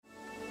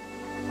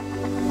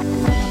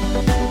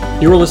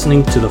You are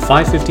listening to the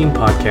 515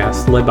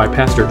 podcast led by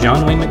Pastor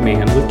John Wayne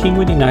McMahon with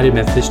Kingwood United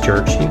Methodist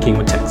Church in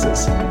Kingwood,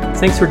 Texas.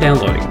 Thanks for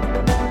downloading.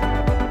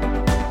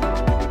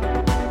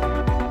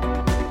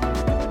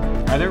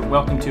 Hi there,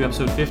 welcome to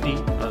episode 50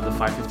 of the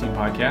 515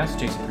 podcast.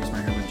 Jason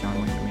Priestmeyer here with John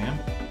Wayne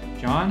McMahon.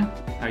 John,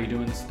 how you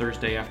doing this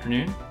Thursday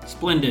afternoon?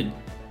 Splendid.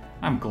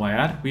 I'm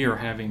glad. We are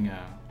having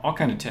all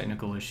kind of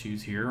technical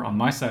issues here on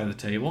my side of the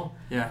table.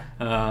 Yeah.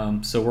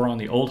 So we're on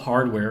the old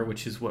hardware,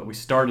 which is what we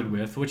started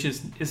with, which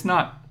is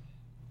not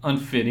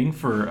unfitting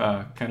for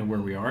kind of where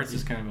we are. It's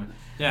just kind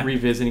of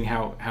revisiting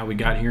how we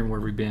got here and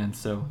where we've been.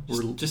 So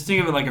we're just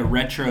think of it like a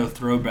retro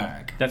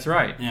throwback. That's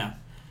right. Yeah.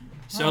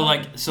 So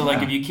like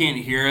if you can't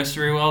hear us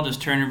very well,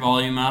 just turn your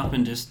volume up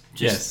and just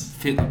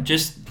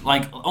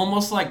like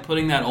almost like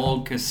putting that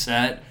old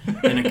cassette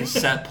in a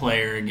cassette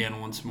player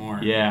again once more.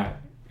 Yeah.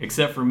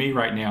 Except for me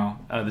right now,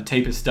 the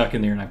tape is stuck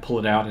in there, and I pull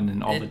it out, and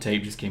then all the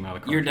tape just came out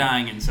of the car. You're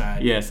dying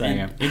inside. Yes, I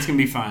am. It's gonna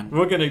be fine.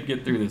 We're gonna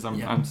get through this.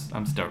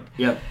 I'm stoked.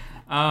 Yep.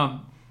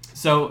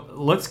 So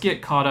let's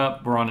get caught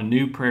up. We're on a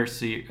new prayer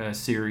sermon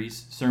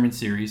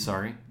series.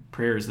 Sorry,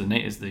 prayer is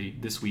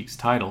this week's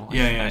title.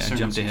 I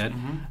jumped ahead.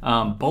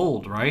 Mm-hmm.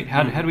 Bold, right?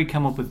 How did we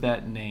come up with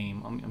that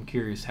name? I'm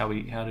curious. How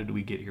did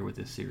we get here with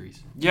this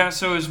series? Yeah.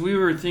 So as we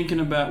were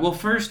thinking about,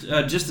 first,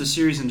 just the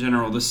series in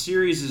general. The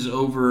series is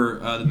over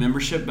the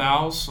membership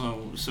vows.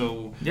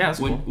 So yeah,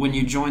 cool. When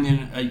you join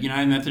in a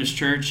United Methodist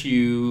Church,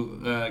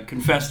 you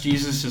confess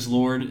Jesus as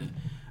Lord.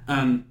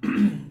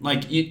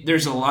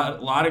 There's a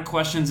lot of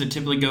questions that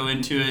typically go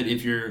into it.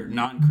 If you're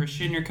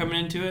non-Christian, you're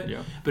coming into it.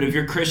 Yeah. But if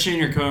you're Christian,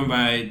 you're coming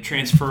by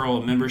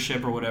transferal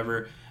membership or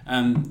whatever.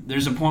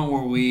 There's a point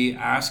where we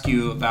ask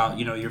you about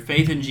your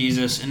faith in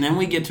Jesus, and then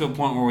we get to a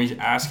point where we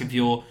ask if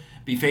you'll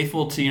be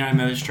faithful to United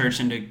Methodist Church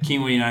and to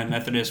Kingwood United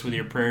Methodist with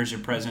your prayers,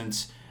 your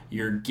presence,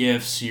 your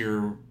gifts,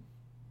 your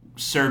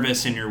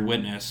service, and your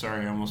witness.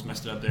 Sorry, I almost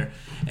messed it up there.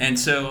 And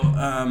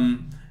so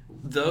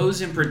those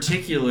in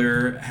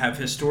particular have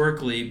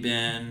historically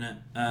been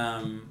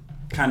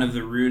kind of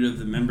the root of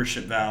the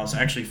membership vows.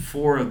 Actually,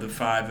 4 of the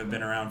 5 have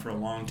been around for a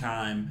long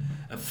time.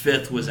 A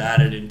 5th was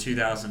added in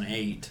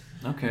 2008.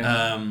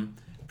 Okay.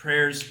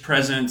 Prayers,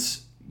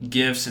 presence,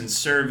 gifts, and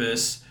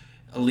service.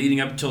 Leading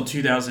up until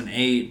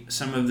 2008,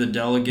 some of the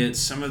delegates,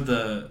 some of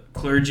the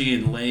clergy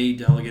and lay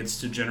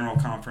delegates to General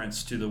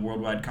Conference, to the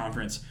Worldwide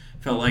Conference,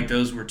 felt like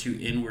those were too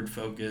inward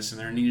focused,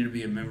 and there needed to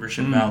be a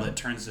membership vow that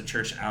turns the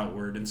church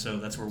outward, and so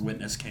that's where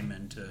witness came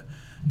in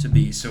to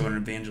be. So an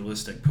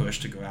evangelistic push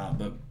to go out,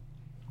 but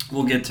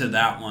we'll get to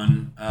that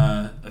one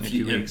in a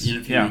few weeks.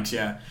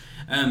 Yeah.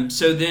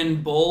 So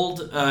then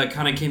bold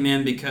kind of came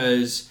in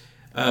because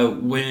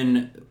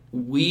when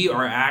we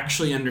are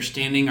actually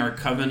understanding our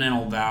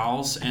covenantal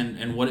vows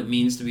and what it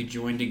means to be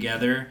joined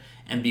together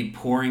and be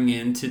pouring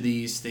into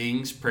these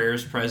things,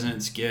 prayers,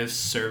 presence, gifts,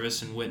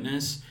 service, and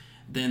witness,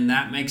 then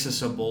that makes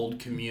us a bold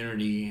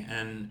community.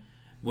 And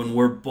when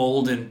we're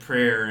bold in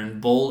prayer and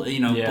bold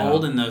in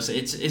those,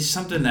 it's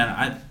something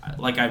that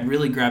I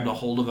really grabbed a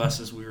hold of us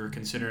as we were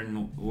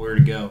considering where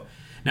to go.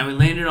 Now, we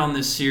landed on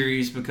this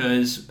series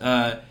because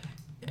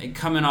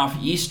coming off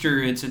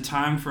Easter, it's a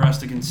time for us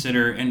to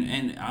consider,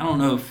 and I don't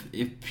know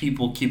if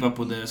people keep up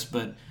with this,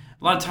 but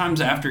a lot of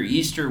times after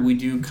Easter, we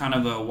do kind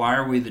of a why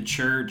are we the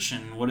church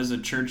and what is the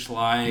church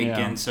like? Yeah.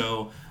 And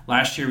so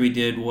last year we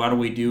did why do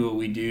we do what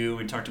we do?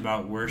 We talked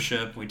about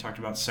worship, we talked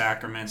about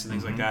sacraments and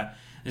things like that.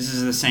 This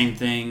is the same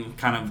thing,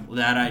 kind of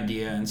that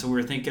idea. And so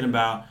we're thinking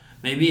about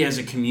maybe as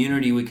a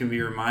community we can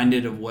be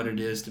reminded of what it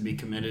is to be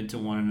committed to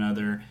one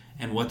another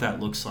and what that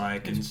looks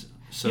like. And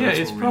so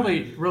it's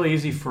probably really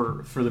easy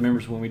for the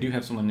members when we do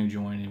have someone new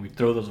join and we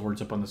throw those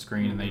words up on the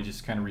screen and they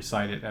just kind of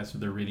recite it as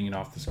they're reading it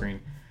off the screen,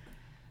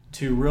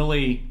 to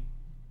really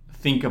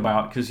think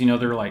about, because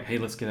they're like, hey,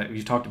 let's get out.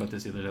 We talked about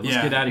this the other day.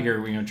 Let's get out of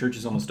here. Church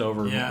is almost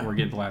over. Yeah. We're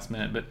getting the last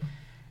minute. But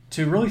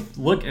to really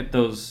look at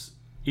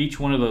each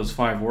one of those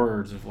 5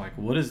 words of like,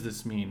 what does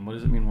this mean? What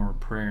does it mean when we're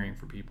praying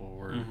for people?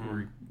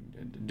 We're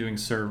doing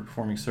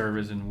performing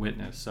service and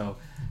witness. So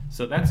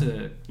that's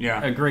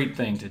a great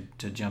thing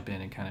to jump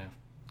in and kind of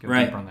go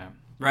deeper on that.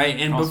 Right,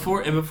 and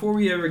awesome. before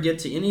we ever get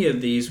to any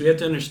of these, we have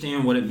to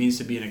understand what it means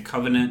to be in a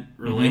covenant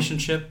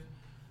relationship,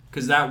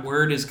 because that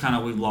word is kind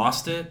of, we've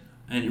lost it,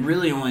 and it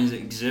really only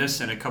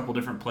exists in a couple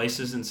different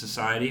places in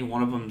society.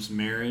 One of them is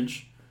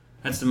marriage.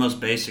 That's the most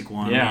basic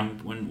one. Yeah.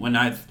 When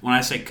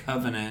I say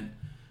covenant,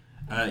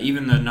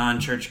 even the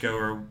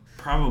non-churchgoer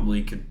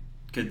probably could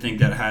think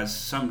that has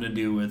something to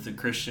do with the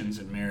Christians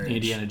and marriage.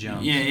 Indiana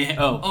Jones. Yeah.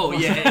 Oh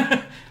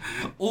yeah.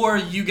 Or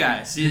you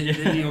guys.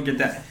 Then you'll get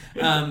that.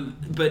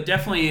 But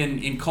definitely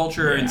in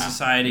culture and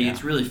society,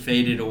 it's really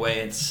faded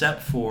away,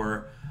 except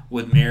for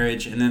with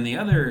marriage. And then the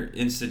other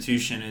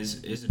institution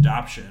is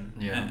adoption.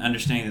 Yeah. And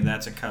understanding that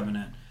that's a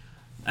covenant.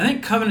 I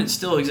think covenant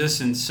still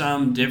exists in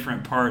some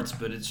different parts,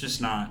 but it's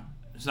just not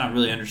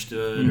really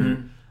understood.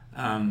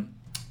 Mm-hmm.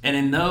 And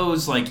in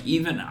those,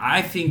 even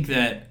I think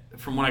that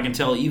from what I can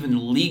tell,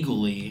 even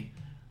legally,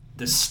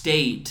 the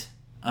state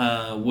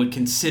would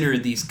consider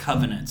these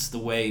covenants the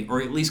way,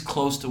 or at least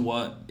close to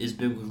what is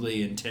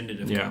biblically intended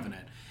of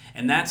covenant.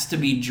 and that's to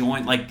be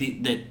joined. Like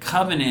the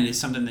covenant is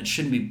something that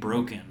shouldn't be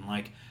broken.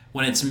 Like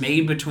when it's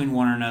made between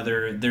one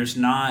another, there's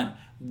not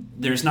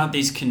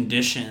these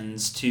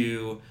conditions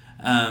to.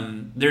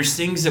 There's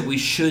things that we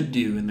should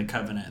do in the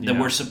covenant that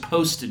we're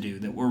supposed to do,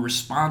 that we're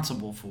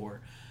responsible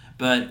for.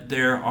 But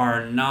there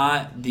are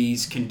not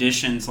these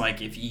conditions like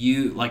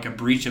like a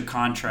breach of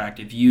contract,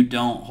 if you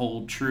don't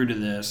hold true to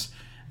this,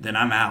 then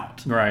I'm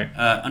out. Right.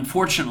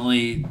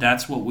 Unfortunately,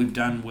 that's what we've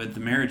done with the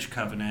marriage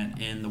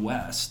covenant in the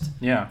West.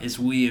 Yeah. Is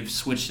we have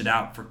switched it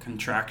out for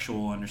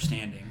contractual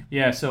understanding.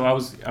 Yeah, so I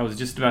was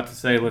just about to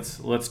say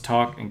let's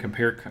talk and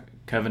compare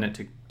covenant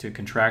to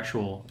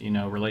contractual,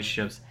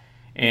 relationships.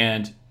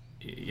 And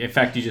in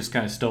fact, you just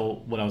kind of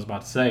stole what I was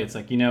about to say. It's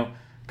like,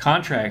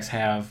 contracts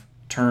have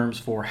terms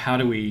for how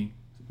do we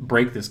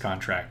break this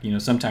contract,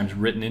 sometimes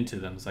written into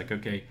them. It's like,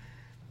 okay,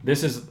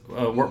 this is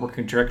what we're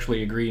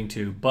contractually agreeing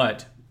to,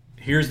 but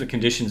here's the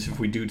conditions if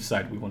we do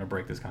decide we want to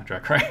break this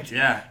contract, right?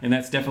 Yeah. And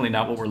that's definitely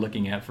not what we're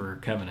looking at for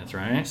covenants,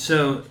 right?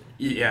 So,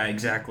 yeah,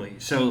 exactly.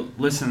 So,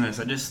 listen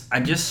to this. I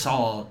just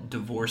saw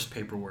divorce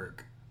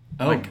paperwork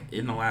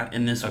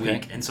in this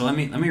week. And so let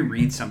me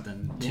read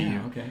something to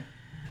you. Okay.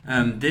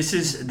 This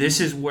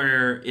is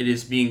where it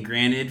is being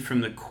granted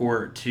from the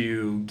court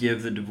to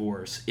give the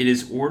divorce. It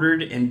is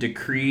ordered and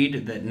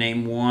decreed that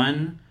name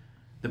 1,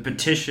 the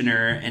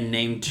petitioner, and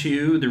name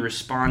 2, the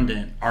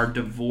respondent, are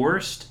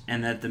divorced,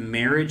 and that the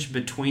marriage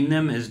between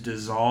them is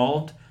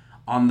dissolved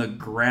on the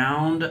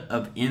ground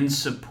of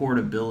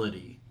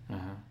insupportability.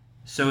 Uh-huh.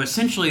 So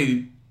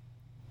essentially,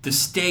 the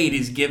state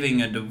is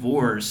giving a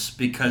divorce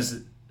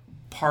because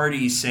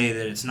parties say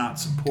that it's not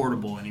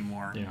supportable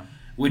anymore. Yeah.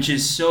 Which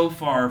is so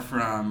far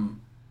from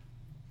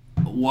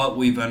what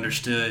we've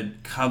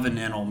understood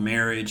covenantal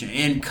marriage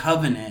and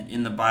covenant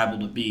in the Bible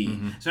to be.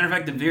 Mm-hmm. As a matter of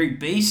fact, the very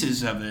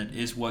basis of it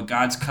is what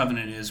God's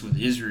covenant is with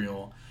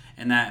Israel,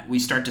 and that we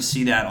start to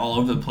see that all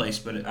over the place.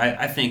 But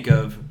I think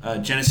of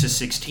Genesis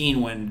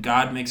 16, when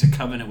God makes a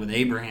covenant with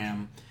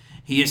Abraham,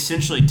 he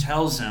essentially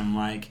tells him,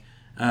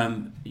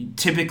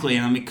 typically,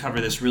 and let me cover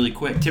this really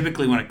quick,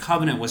 typically when a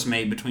covenant was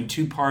made between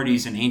two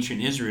parties in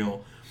ancient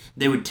Israel,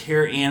 they would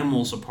tear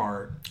animals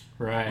apart.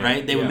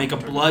 Right? They would make a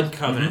blood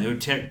covenant. Mm-hmm.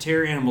 They would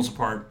tear animals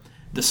apart.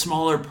 The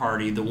smaller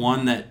party, the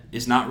one that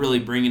is not really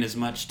bringing as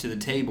much to the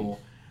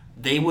table,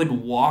 they would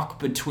walk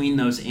between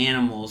those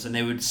animals and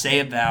they would say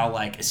a vow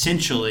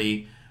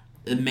essentially,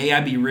 may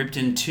I be ripped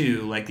in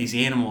two like these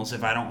animals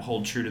if I don't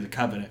hold true to the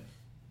covenant.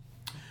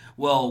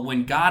 Well,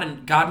 when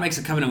God makes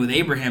a covenant with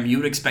Abraham, you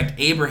would expect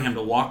Abraham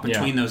to walk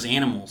between those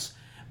animals.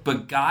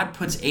 But God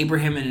puts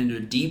Abraham into a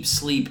deep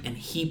sleep, and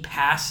he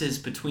passes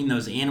between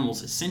those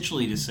animals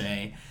essentially to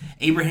say,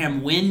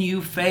 Abraham, when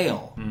you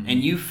fail,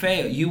 and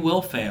you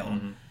will fail,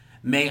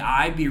 may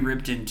I be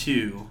ripped in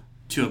two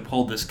to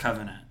uphold this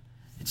covenant.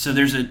 So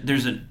there's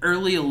an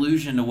early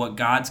allusion to what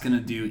God's going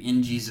to do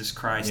in Jesus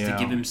Christ to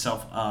give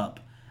himself up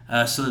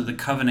so that the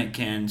covenant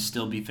can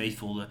still be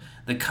faithful.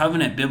 The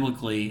covenant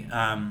biblically,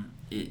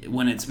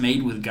 when it's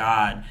made with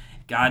God,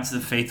 God's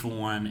the faithful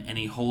one, and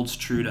he holds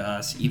true to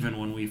us even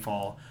when we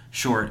fall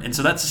short. And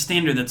so that's a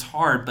standard that's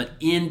hard, but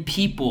in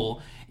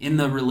people, in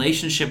the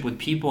relationship with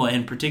people,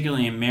 and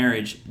particularly in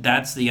marriage,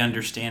 that's the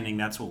understanding.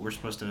 That's what we're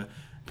supposed to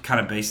kind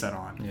of base that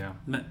on. Yeah.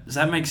 Does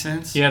that make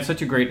sense? Yeah, it's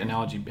such a great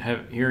analogy.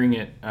 Hearing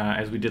it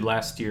as we did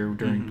last year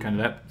during kind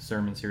of that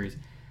sermon series,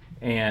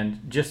 and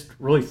just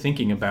really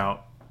thinking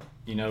about,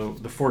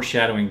 the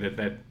foreshadowing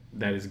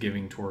that is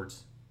giving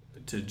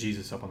to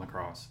Jesus up on the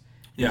cross.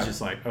 Yeah. It's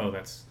just like,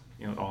 that's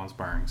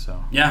awe-inspiring. So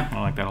yeah,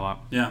 I like that a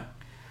lot. Yeah.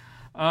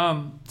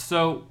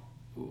 So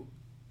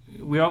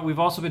we've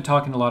also been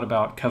talking a lot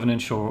about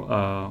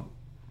covenantal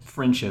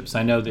friendships.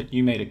 I know that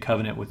you made a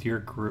covenant with your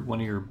group,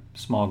 one of your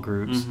small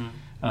groups,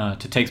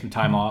 to take some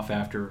time off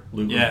after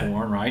Luke was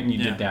born, right? And you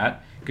did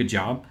that. Good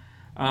job.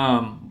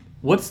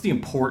 What's the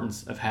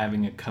importance of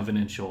having a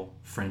covenantal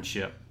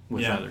friendship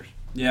with others?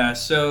 Yeah.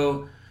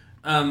 So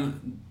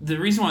the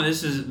reason why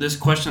this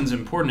question is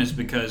important is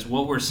because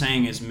what we're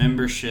saying is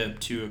membership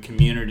to a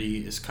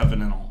community is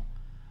covenantal.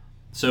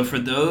 So for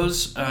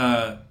those,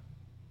 let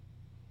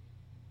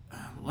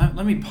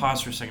me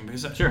pause for a second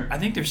because I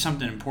think there's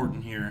something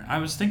important here. I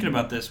was thinking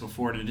about this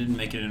before and it didn't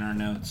make it in our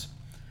notes.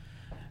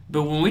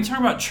 But when we talk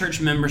about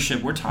church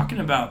membership, we're talking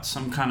about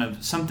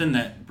something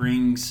that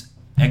brings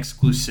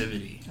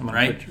exclusivity,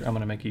 right? I'm going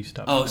to make you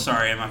stop. Oh,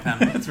 sorry, my pen.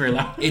 That's very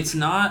loud. It's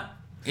not.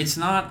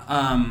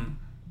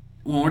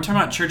 When we're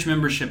talking about church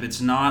membership,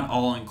 it's not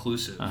all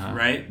inclusive,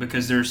 right?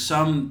 Because there's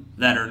some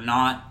that are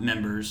not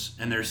members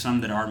and there's some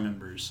that are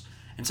members.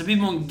 And some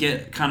people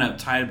get kind of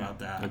uptight about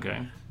that.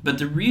 Okay. But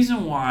the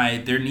reason why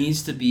there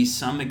needs to be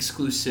some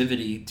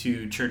exclusivity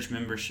to church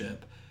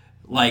membership,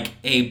 like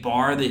a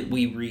bar that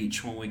we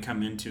reach when we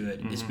come into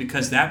it, is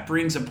because that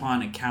brings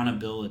upon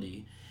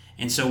accountability.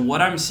 And so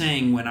what I'm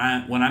saying when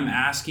I'm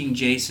asking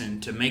Jason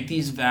to make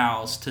these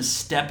vows, to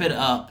step it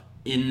up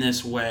in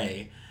this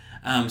way,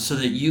 so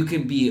that you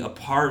can be a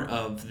part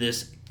of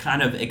this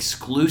kind of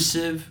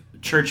exclusive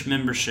church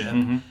membership,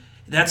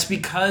 That's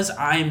because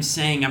I am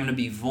saying I'm going to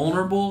be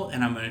vulnerable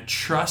and I'm going to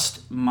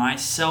trust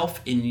myself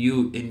in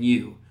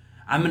you.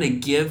 I'm going to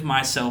give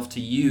myself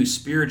to you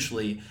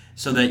spiritually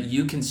so that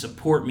you can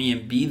support me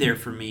and be there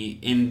for me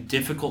in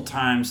difficult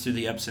times through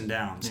the ups and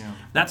downs. Yeah.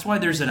 That's why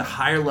there's a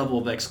higher level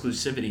of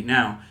exclusivity.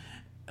 Now,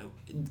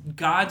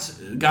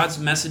 God's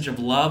message of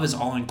love is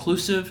all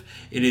inclusive.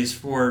 It is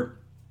for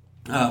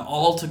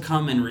all to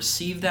come and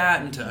receive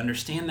that and to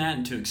understand that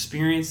and to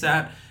experience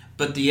that.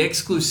 But the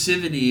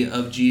exclusivity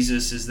of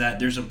Jesus is that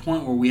there's a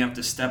point where we have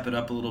to step it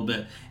up a little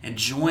bit and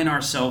join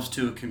ourselves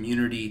to a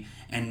community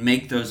and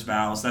make those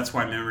vows. That's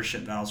why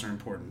membership vows are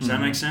important. Does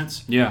that make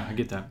sense? Yeah, I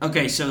get that.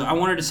 Okay, so I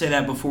wanted to say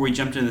that before we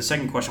jumped into the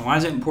second question. Why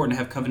is it important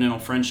to have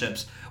covenantal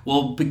friendships?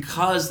 Well,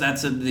 because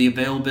that's the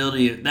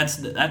availability. That's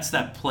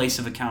that place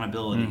of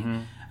accountability.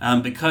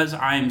 Because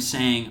I am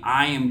saying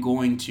I am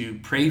going to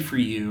pray for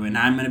you and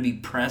I'm going to be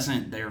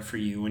present there for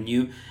you when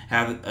you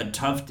have a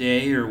tough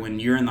day, or when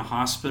you're in the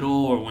hospital,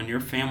 or when your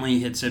family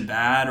hits it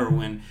bad, or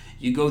when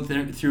you go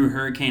through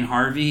Hurricane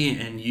Harvey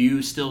and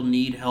you still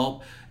need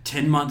help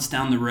 10 months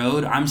down the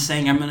road. I'm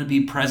saying I'm going to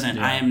be present.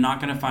 Yeah. I am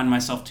not going to find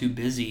myself too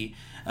busy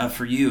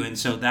for you. And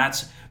so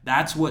that's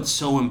what's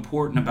so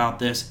important about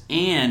this.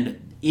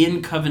 And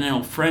in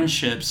covenantal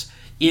friendships,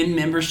 in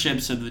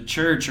memberships of the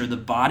church or the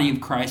body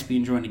of Christ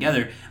being joined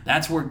together,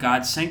 that's where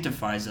God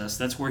sanctifies us.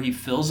 That's where he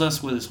fills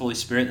us with his Holy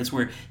Spirit. That's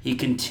where he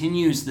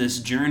continues this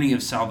journey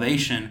of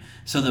salvation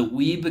so that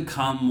we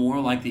become more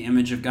like the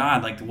image of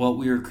God, like what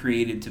we were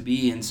created to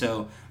be. And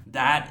so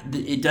that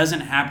it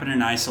doesn't happen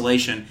in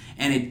isolation,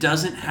 and it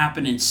doesn't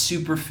happen in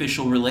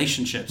superficial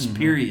relationships,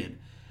 period.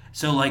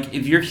 So like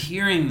if you're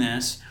hearing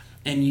this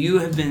and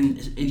you've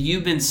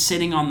been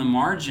sitting on the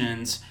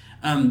margins,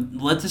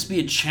 let this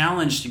be a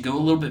challenge to go a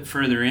little bit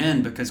further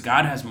in, because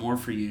God has more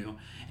for you,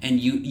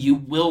 and you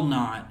will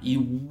not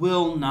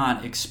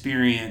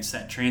experience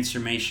that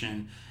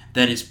transformation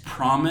that is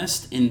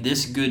promised in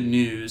this good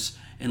news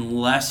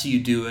unless you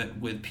do it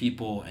with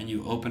people and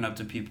you open up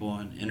to people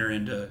and enter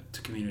into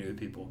community with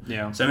people.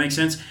 Yeah. Does that make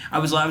sense? I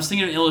was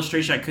thinking of an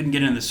illustration. I couldn't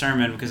get into the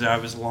sermon because I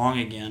was long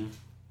again.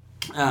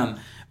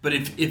 But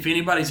if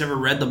anybody's ever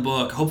read the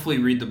book, hopefully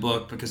read the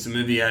book, because the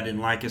movie I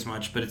didn't like as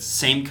much, but it's the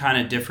same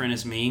kind of different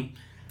as me.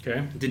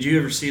 Okay. Did you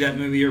ever see that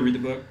movie or read the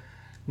book?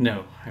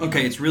 No.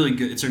 Okay, it's really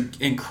good. It's an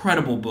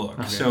incredible book.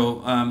 Okay.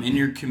 So in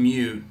your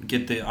commute,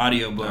 get the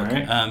audio book.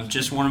 Right.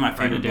 Just one of my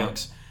favorite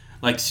books.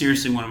 Like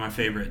seriously, one of my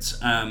favorites.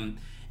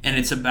 And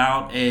it's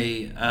about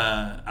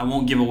I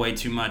won't give away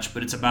too much,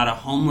 but it's about a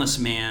homeless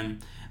man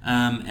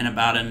and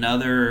about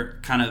another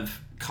kind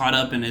of caught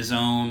up in his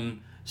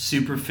own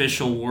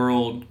superficial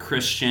world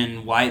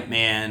Christian white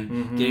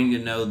man getting to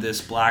know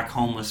this black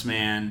homeless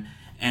man,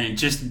 and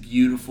it's just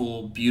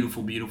beautiful,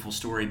 beautiful, beautiful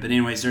story. But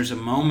anyways, there's a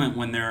moment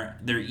when they're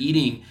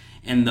eating,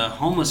 and the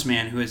homeless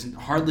man, who has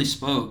hardly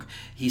spoke,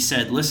 he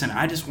said, "Listen,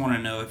 I just want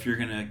to know if you're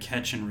going to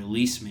catch and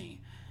release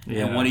me."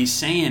 Yeah. And what he's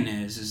saying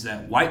is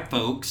that white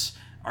folks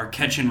are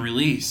catch and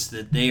release,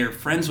 that they are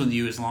friends with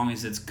you as long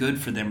as it's good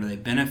for them or they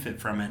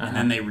benefit from it, and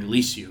then they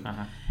release you.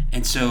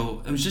 And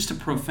so it was just a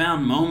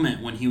profound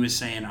moment when he was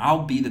saying,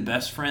 I'll be the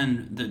best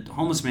friend, the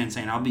homeless man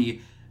saying, I'll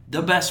be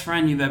the best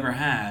friend you've ever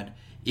had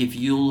if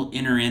you'll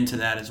enter into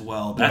that as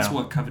well. That's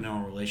what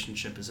covenantal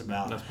relationship is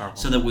about. That's powerful.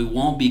 So that we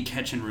won't be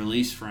catch and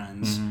release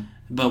friends,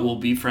 but we'll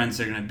be friends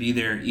that are going to be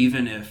there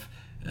even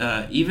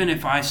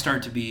if I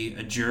start to be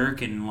a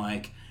jerk and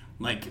like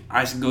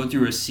I go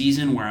through a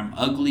season where I'm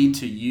ugly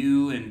to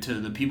you and to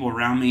the people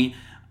around me.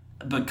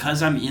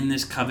 Because I'm in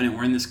this covenant,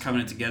 we're in this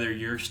covenant together,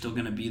 you're still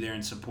going to be there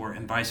and support,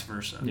 and vice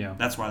versa. Yeah.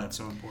 That's why that's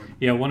so important.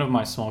 Yeah, one of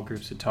my small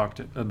groups had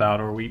talked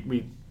about, or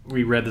we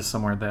read this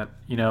somewhere, that,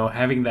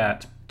 having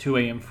that 2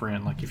 a.m.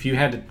 friend, like if you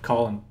had to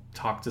call and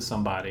talk to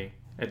somebody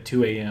at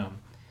 2 a.m.,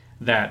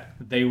 that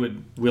they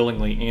would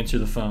willingly answer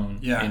the phone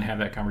and have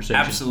that conversation.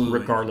 Absolutely.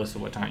 Regardless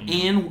of what time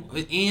you know.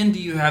 And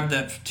you have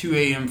that 2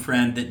 a.m.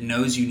 friend that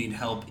knows you need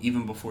help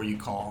even before you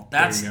call.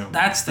 That's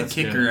the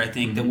kicker, good. I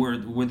think, that we're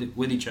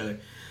with each other.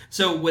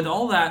 So with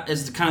all that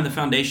as kind of the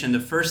foundation, the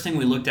first thing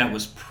we looked at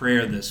was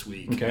prayer this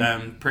week.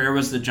 Okay. Prayer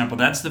was the jump.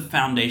 That's the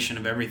foundation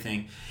of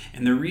everything.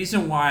 And the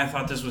reason why I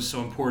thought this was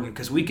so important,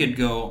 because we could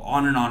go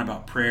on and on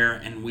about prayer,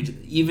 and we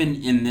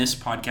even in this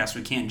podcast,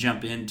 we can't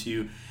jump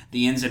into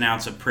the ins and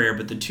outs of prayer.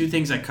 But the two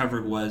things I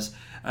covered was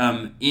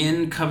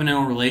in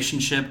covenantal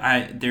relationship,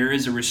 there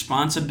is a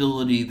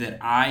responsibility that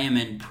I am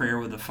in prayer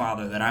with the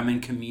Father, that I'm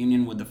in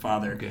communion with the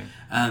Father,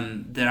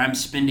 that I'm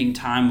spending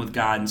time with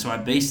God. And so I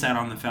based that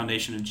on the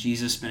foundation of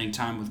Jesus spending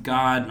time with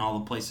God and all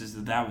the places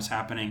that was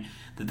happening,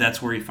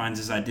 that's where he finds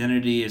his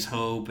identity, his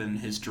hope, and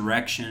his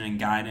direction and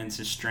guidance,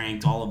 his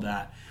strength, all of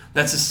that.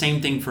 That's the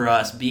same thing for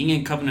us. Being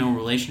in covenantal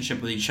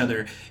relationship with each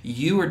other,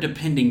 you are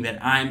depending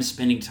that I'm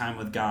spending time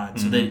with God,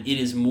 so that it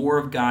is more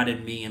of God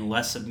in me and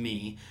less of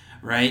me,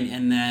 right?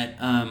 And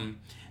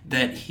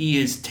that he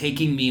is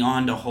taking me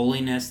on to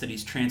holiness, that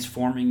he's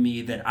transforming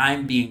me, that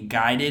I'm being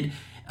guided,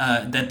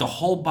 that the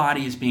whole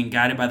body is being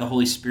guided by the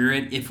Holy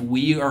Spirit if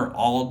we are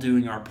all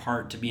doing our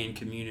part to be in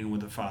communion with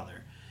the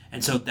Father.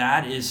 And so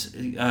that is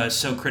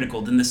so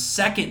critical. Then the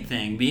second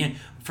thing, be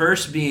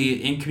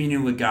in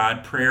communion with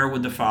God, prayer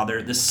with the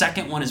Father. The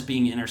second one is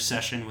being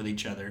intercession with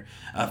each other,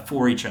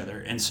 for each other.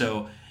 And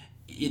so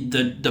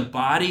the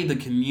body, the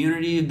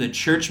community, the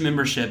church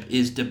membership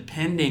is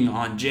depending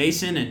on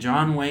Jason and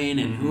John Wayne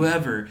and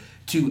whoever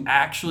to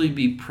actually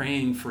be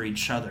praying for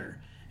each other.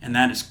 And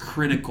that is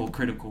critical,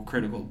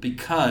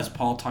 because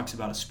Paul talks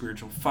about a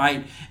spiritual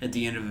fight at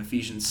the end of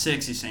Ephesians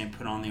 6. He's saying,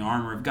 put on the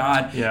armor of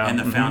God. Yeah. And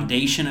the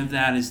foundation of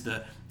that is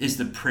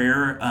the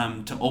prayer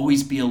to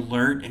always be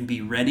alert and be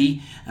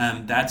ready.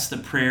 That's the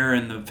prayer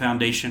and the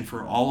foundation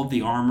for all of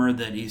the armor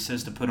that he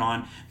says to put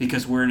on,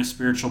 because we're in a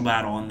spiritual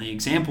battle. And the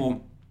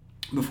example,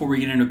 before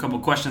we get into a couple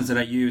of questions that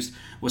I used,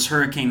 was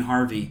Hurricane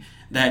Harvey.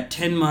 That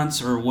 10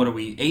 months, or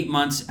 8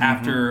 months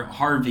after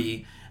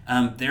Harvey,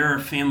 there are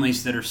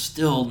families that are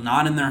still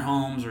not in their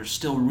homes, or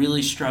still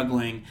really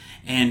struggling,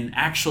 and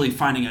actually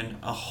finding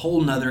a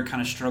whole nother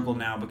kind of struggle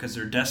now because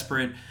they're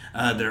desperate.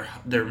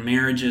 Their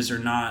marriages are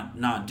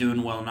not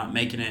doing well, not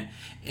making it.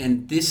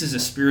 And this is a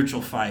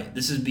spiritual fight.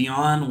 This is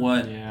beyond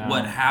what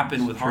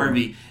happened with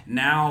Harvey.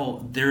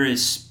 Now there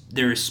is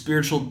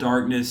spiritual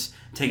darkness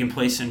taking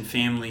place in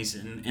families,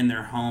 in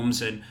their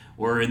homes,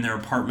 or in their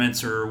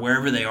apartments, or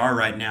wherever they are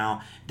right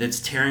now,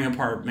 that's tearing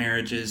apart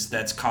marriages,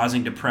 that's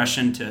causing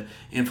depression to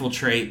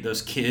infiltrate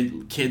those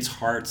kids'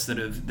 hearts that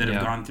have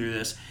gone through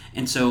this.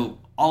 And so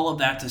all of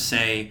that to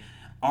say,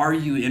 are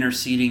you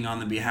interceding on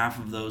the behalf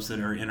of those that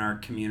are in our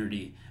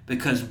community?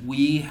 Because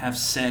we have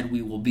said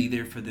we will be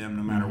there for them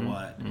no matter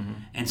what.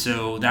 And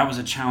so that was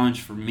a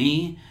challenge for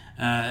me,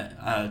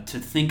 to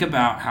think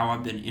about how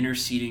I've been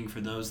interceding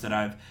for those that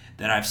I've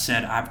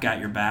said I've got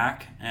your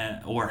back,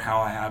 or how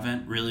I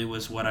haven't. Really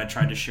was what I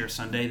tried to share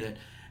Sunday, that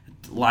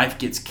life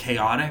gets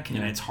chaotic and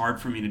it's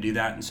hard for me to do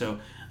that. And so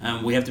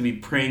we have to be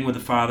praying with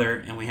the Father,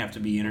 and we have to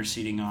be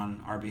interceding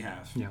on our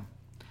behalf. Yeah.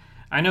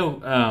 I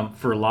know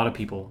for a lot of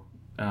people,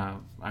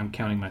 I'm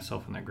counting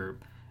myself in that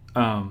group,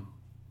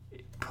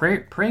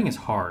 praying is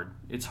hard.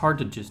 It's hard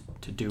to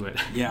do it.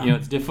 Yeah.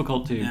 It's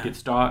difficult to get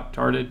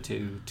started,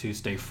 to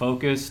stay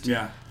focused,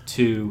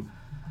 to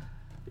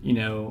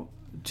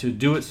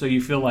do it so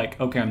you feel like,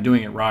 okay, I'm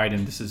doing it right,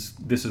 and this is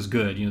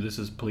good. This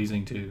is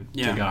pleasing to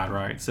God,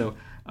 right? So,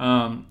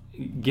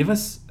 give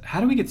us,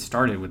 how do we get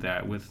started with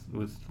that, with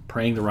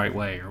praying the right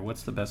way, or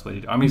what's the best way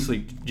to do?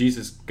 Obviously,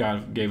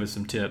 God gave us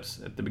some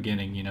tips at the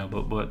beginning,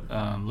 but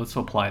let's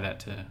apply that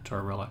to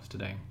our real lives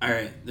today. All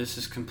right, this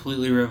is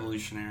completely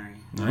revolutionary.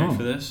 Ready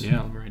for this?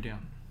 Yeah, let me write it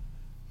down.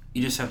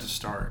 You just have to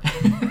start.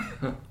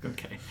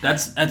 Okay.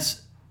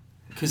 That's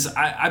because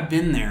I've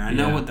been there. I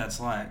know what that's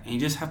like. And you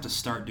just have to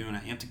start doing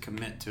it. You have to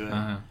commit to it.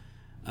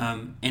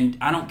 And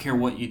I don't care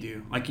what you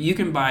do. Like, you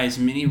can buy as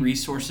many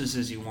resources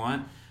as you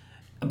want,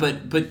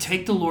 but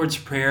take the Lord's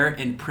Prayer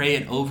and pray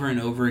it over and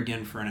over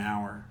again for an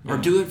hour. Or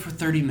do it for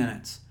 30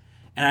 minutes.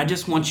 And I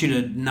just want you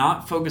to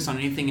not focus on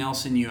anything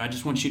else in you. I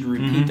just want you to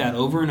repeat that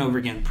over and over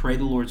again. Pray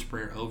the Lord's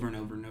Prayer over and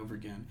over and over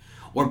again.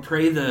 Or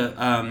pray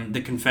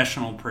the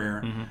confessional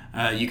prayer.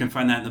 You can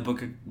find that in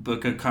the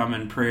Book of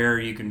Common Prayer.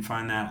 You can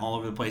find that all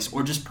over the place.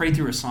 Or just pray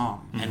through a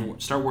psalm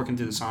and start working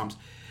through the Psalms.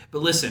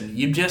 But listen,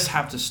 you just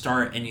have to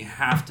start, and you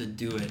have to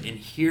do it. And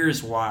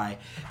here's why.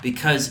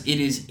 Because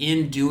it is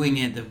in doing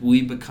it that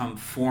we become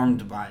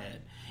formed by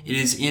it. It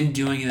is in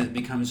doing it that it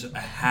becomes a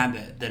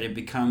habit, that it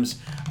becomes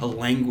a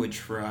language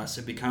for us.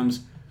 It becomes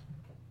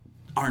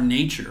our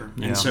nature.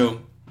 Yeah. And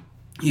so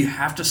you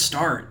have to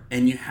start,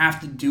 and you have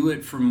to do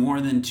it for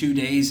more than 2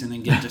 days and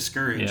then get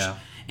discouraged.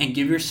 And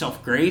give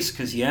yourself grace,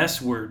 because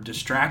yes, we're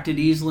distracted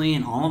easily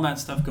and all of that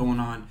stuff going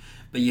on,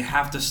 but you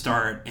have to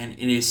start, and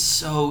it is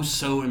so,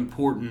 so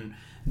important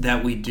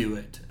that we do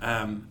it.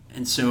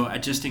 And so I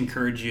just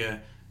encourage you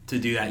to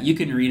do that. You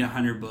can read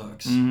 100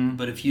 books,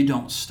 but if you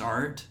don't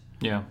start,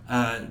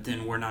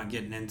 then we're not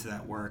getting into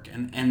that work.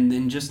 And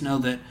then just know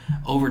that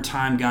over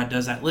time, God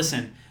does that.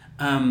 Listen,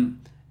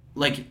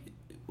 like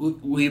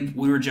we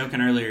were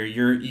joking earlier.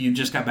 You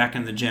just got back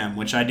in the gym,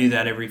 which I do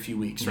that every few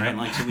weeks, right?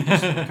 Like, so we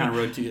just kind of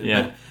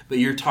rotate. But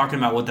you're talking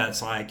about what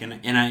that's like,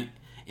 and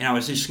I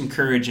was just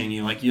encouraging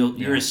you, like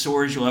you're as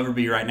sore as you'll ever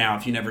be right now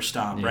if you never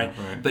stop, right?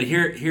 But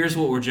here's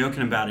what we're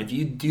joking about. If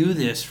you do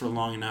this for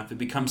long enough, it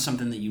becomes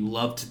something that you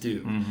love to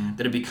do,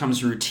 that it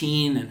becomes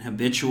routine and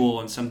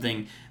habitual and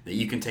something that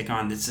you can take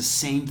on. It's the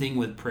same thing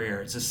with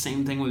prayer. It's the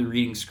same thing with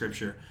reading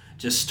Scripture.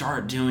 Just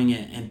start doing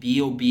it and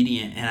be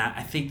obedient. And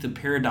I think the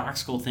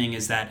paradoxical thing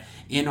is that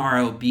in our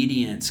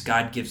obedience,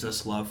 God gives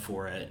us love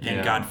for it,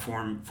 and God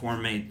forms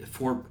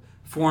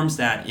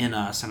that in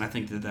us. And I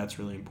think that that's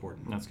really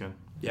important. That's good.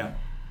 Yeah.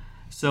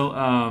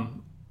 So,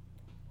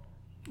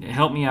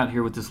 help me out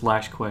here with this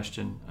last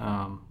question.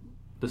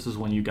 This is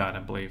one you got, I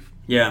believe.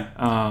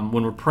 Yeah.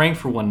 When we're praying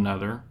for one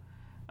another,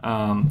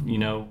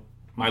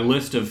 my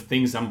list of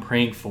things I'm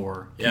praying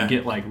for can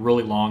get like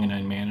really long and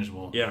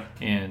unmanageable. Yeah.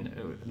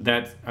 And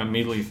that's, I'm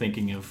immediately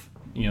thinking of,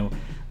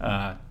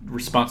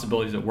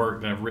 responsibilities at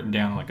work that I've written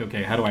down, like,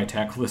 okay, how do I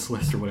tackle this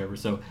list or whatever?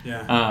 So,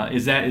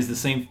 is the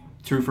same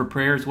true for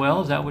prayer as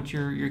well? Is that what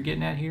you're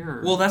getting at here?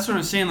 Or? Well, that's what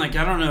I'm saying. Like,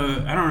 I don't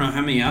know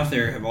how many out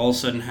there have all of a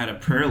sudden had a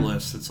prayer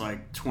list that's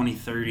like 20,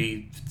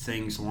 30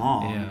 things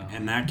long,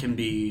 and that can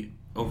be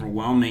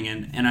overwhelming.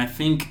 And I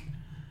think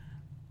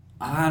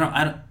I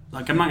don't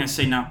like, I'm not gonna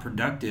say not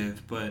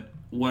productive, but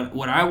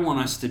what I want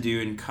us to do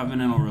in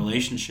covenantal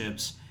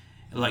relationships,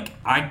 like,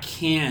 I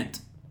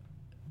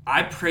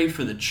pray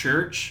for the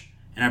church,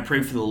 and I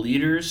pray for the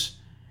leaders,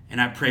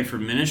 and I pray for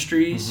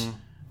ministries,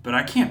 but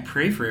I can't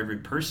pray for every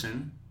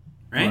person.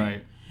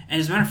 Right? And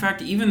as a matter of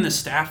fact, even the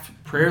staff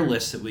prayer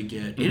list that we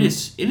get, it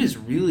is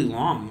really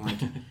long.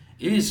 Like,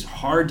 it is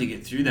hard to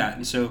get through that.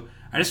 And so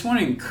I just want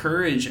to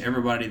encourage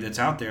everybody that's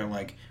out there,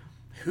 like,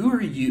 who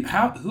are you?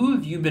 Who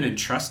have you been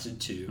entrusted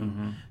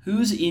to?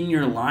 Who's in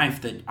your life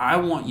that I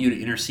want you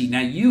to intercede?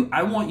 Now,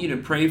 I want you to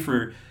pray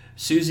for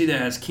Susie that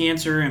has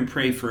cancer, and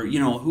pray for,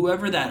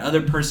 whoever that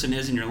other person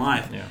is in your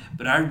life. Yeah.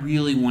 But I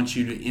really want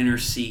you to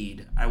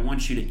intercede. I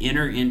want you to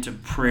enter into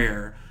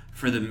prayer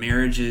for the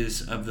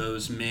marriages of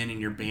those men in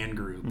your band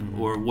group,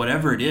 or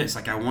whatever it is.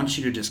 Like, I want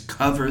you to just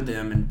cover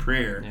them in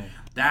prayer. Yeah.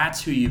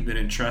 That's who you've been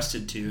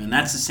entrusted to, and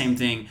that's the same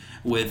thing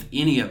with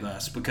any of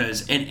us,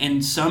 because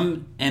and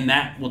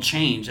that will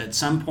change at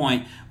some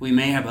point. We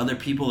may have other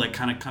people that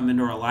kind of come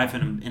into our life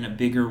in a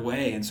bigger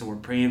way, and so we're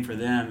praying for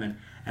them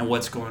and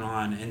what's going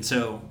on. And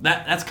so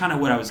that's kind of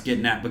what I was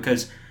getting at,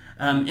 because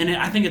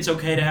I think it's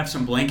okay to have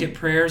some blanket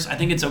prayers. I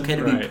think it's okay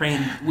to be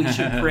praying. We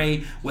should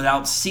pray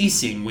without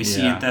ceasing. We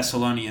see in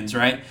Thessalonians,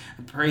 right?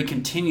 Pray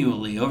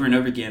continually over and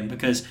over again,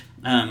 because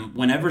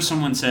whenever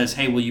someone says,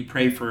 hey, will you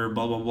pray for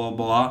blah, blah, blah,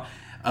 blah,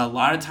 a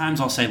lot of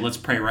times I'll say, let's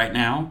pray right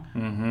now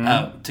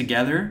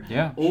together.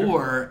 Yeah,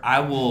 or I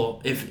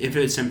will, if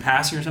it's in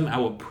passing or something, I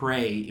will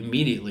pray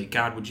immediately.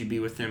 God, would you be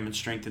with them and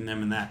strengthen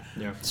them in that?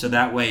 Yeah. So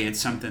that way it's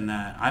something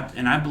that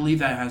I believe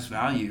that has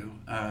value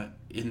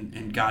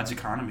in God's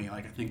economy.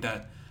 Like, I think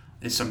that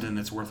is something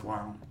that's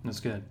worthwhile.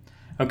 That's good.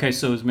 Okay,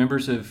 so as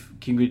members of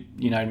Kingwood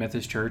United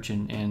Methodist Church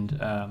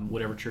and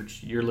whatever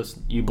church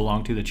you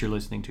belong to that you're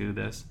listening to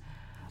this,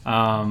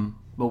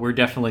 but we're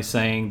definitely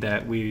saying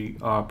that we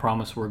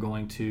promise we're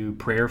going to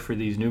pray for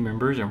these new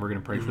members, and we're going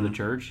to pray for the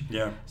church.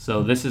 Yeah.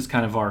 So this is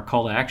kind of our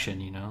call to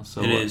action,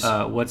 So it is.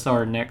 What's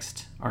our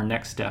next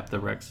step? The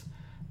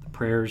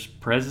prayers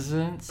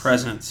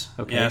presence.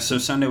 Okay. Yeah. So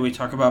Sunday we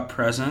talk about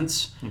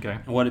presence. Okay.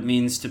 And what it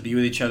means to be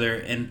with each other.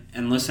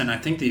 And listen, I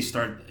think they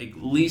start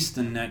at least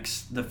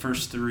the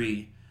first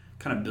three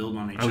kind of build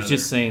on each other. I was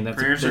just saying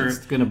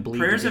that's going to bleed.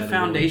 Prayer's a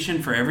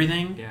foundation for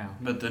everything. Yeah.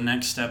 But the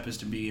next step is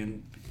to be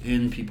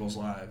in people's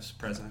lives,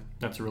 present.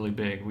 That's really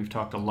big. We've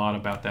talked a lot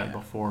about that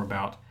before,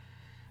 about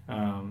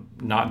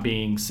not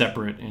being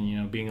separate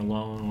and being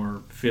alone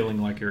or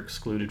feeling like you're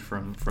excluded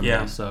from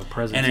this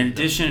presence. And in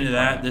addition to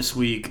that, this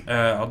week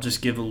I'll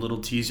just give a little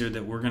teaser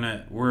that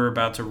we're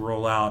about to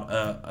roll out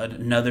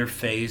another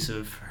phase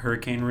of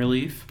hurricane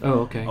relief. Oh,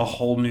 okay. A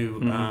whole new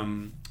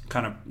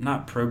kind of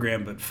not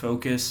program but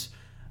focus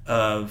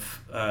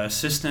of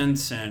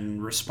assistance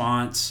and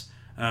response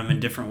in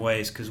different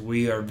ways, because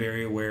we are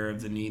very aware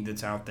of the need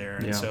that's out there.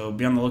 And so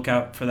be on the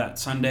lookout for that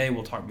Sunday.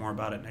 We'll talk more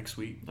about it next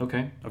week.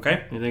 Okay.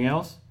 Anything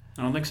else?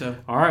 I don't think so.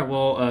 All right.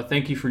 Well,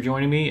 thank you for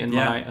joining me in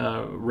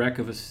my wreck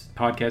of a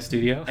podcast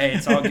studio. Hey,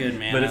 it's all good,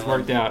 man. But it's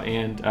worked out,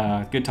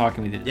 and good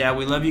talking with you. Yeah,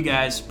 we love you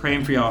guys.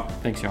 Praying for y'all.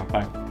 Thanks, y'all.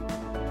 Bye.